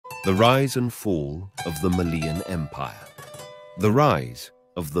The rise and fall of the Malian Empire. The rise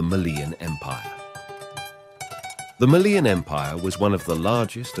of the Malian Empire. The Malian Empire was one of the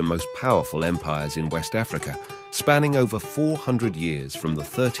largest and most powerful empires in West Africa, spanning over 400 years from the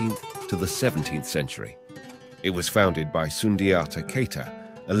 13th to the 17th century. It was founded by Sundiata Keita,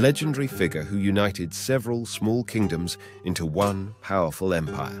 a legendary figure who united several small kingdoms into one powerful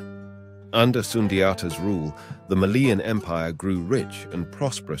empire. Under Sundiata's rule, the Malian Empire grew rich and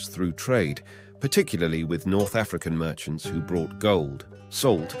prosperous through trade, particularly with North African merchants who brought gold,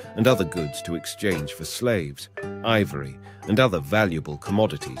 salt, and other goods to exchange for slaves, ivory, and other valuable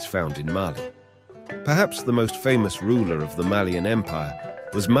commodities found in Mali. Perhaps the most famous ruler of the Malian Empire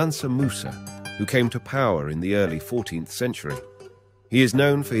was Mansa Musa, who came to power in the early 14th century. He is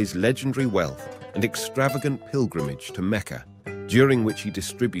known for his legendary wealth and extravagant pilgrimage to Mecca, during which he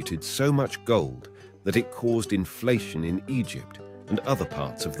distributed so much gold that it caused inflation in Egypt and other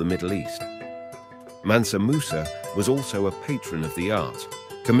parts of the Middle East. Mansa Musa was also a patron of the arts,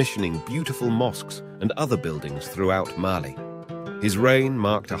 commissioning beautiful mosques and other buildings throughout Mali. His reign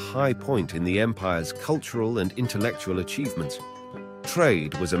marked a high point in the empire's cultural and intellectual achievements.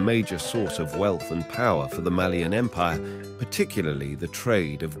 Trade was a major source of wealth and power for the Malian Empire, particularly the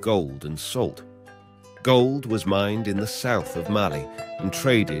trade of gold and salt. Gold was mined in the south of Mali and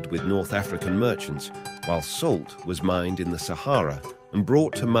traded with North African merchants, while salt was mined in the Sahara and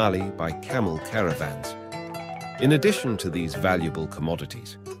brought to Mali by camel caravans. In addition to these valuable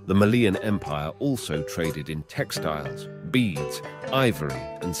commodities, the Malian Empire also traded in textiles, beads, ivory,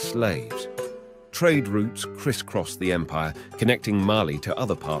 and slaves. Trade routes crisscrossed the empire, connecting Mali to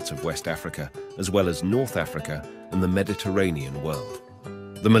other parts of West Africa, as well as North Africa and the Mediterranean world.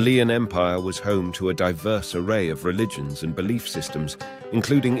 The Malian Empire was home to a diverse array of religions and belief systems,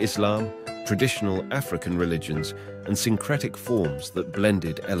 including Islam, traditional African religions, and syncretic forms that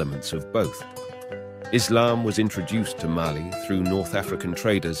blended elements of both. Islam was introduced to Mali through North African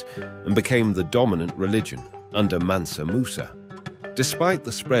traders and became the dominant religion under Mansa Musa. Despite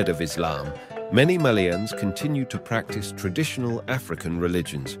the spread of Islam, many Malians continued to practice traditional African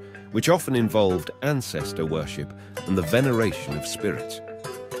religions, which often involved ancestor worship and the veneration of spirits.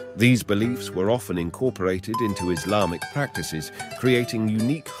 These beliefs were often incorporated into Islamic practices, creating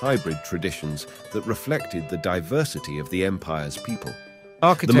unique hybrid traditions that reflected the diversity of the empire's people.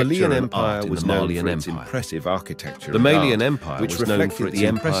 The Malian Empire was known for its impressive architecture. The Malian Empire which reflected the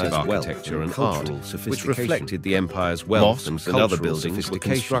empire's architecture and cultural sophistication, which reflected the empire's wealth and other buildings were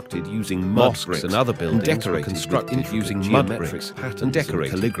constructed using mosques and other buildings decorated using mud bricks and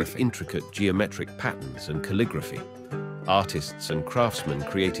decorated with intricate geometric patterns and calligraphy. Artists and craftsmen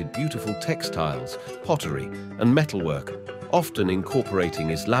created beautiful textiles, pottery, and metalwork, often incorporating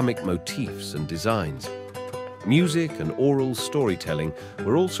Islamic motifs and designs. Music and oral storytelling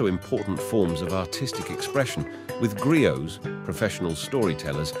were also important forms of artistic expression, with griots, professional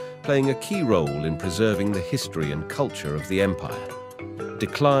storytellers, playing a key role in preserving the history and culture of the empire.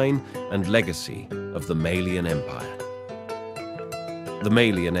 Decline and legacy of the Malian Empire. The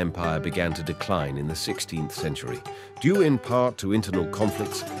Malian Empire began to decline in the 16th century. Due in part to internal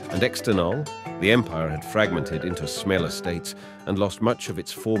conflicts and external, the empire had fragmented into smaller states and lost much of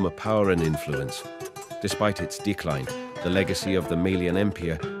its former power and influence. Despite its decline, the legacy of the Malian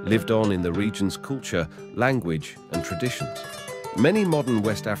Empire lived on in the region's culture, language, and traditions. Many modern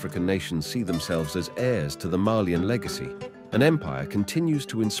West African nations see themselves as heirs to the Malian legacy. An empire continues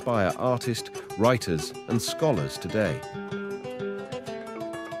to inspire artists, writers, and scholars today.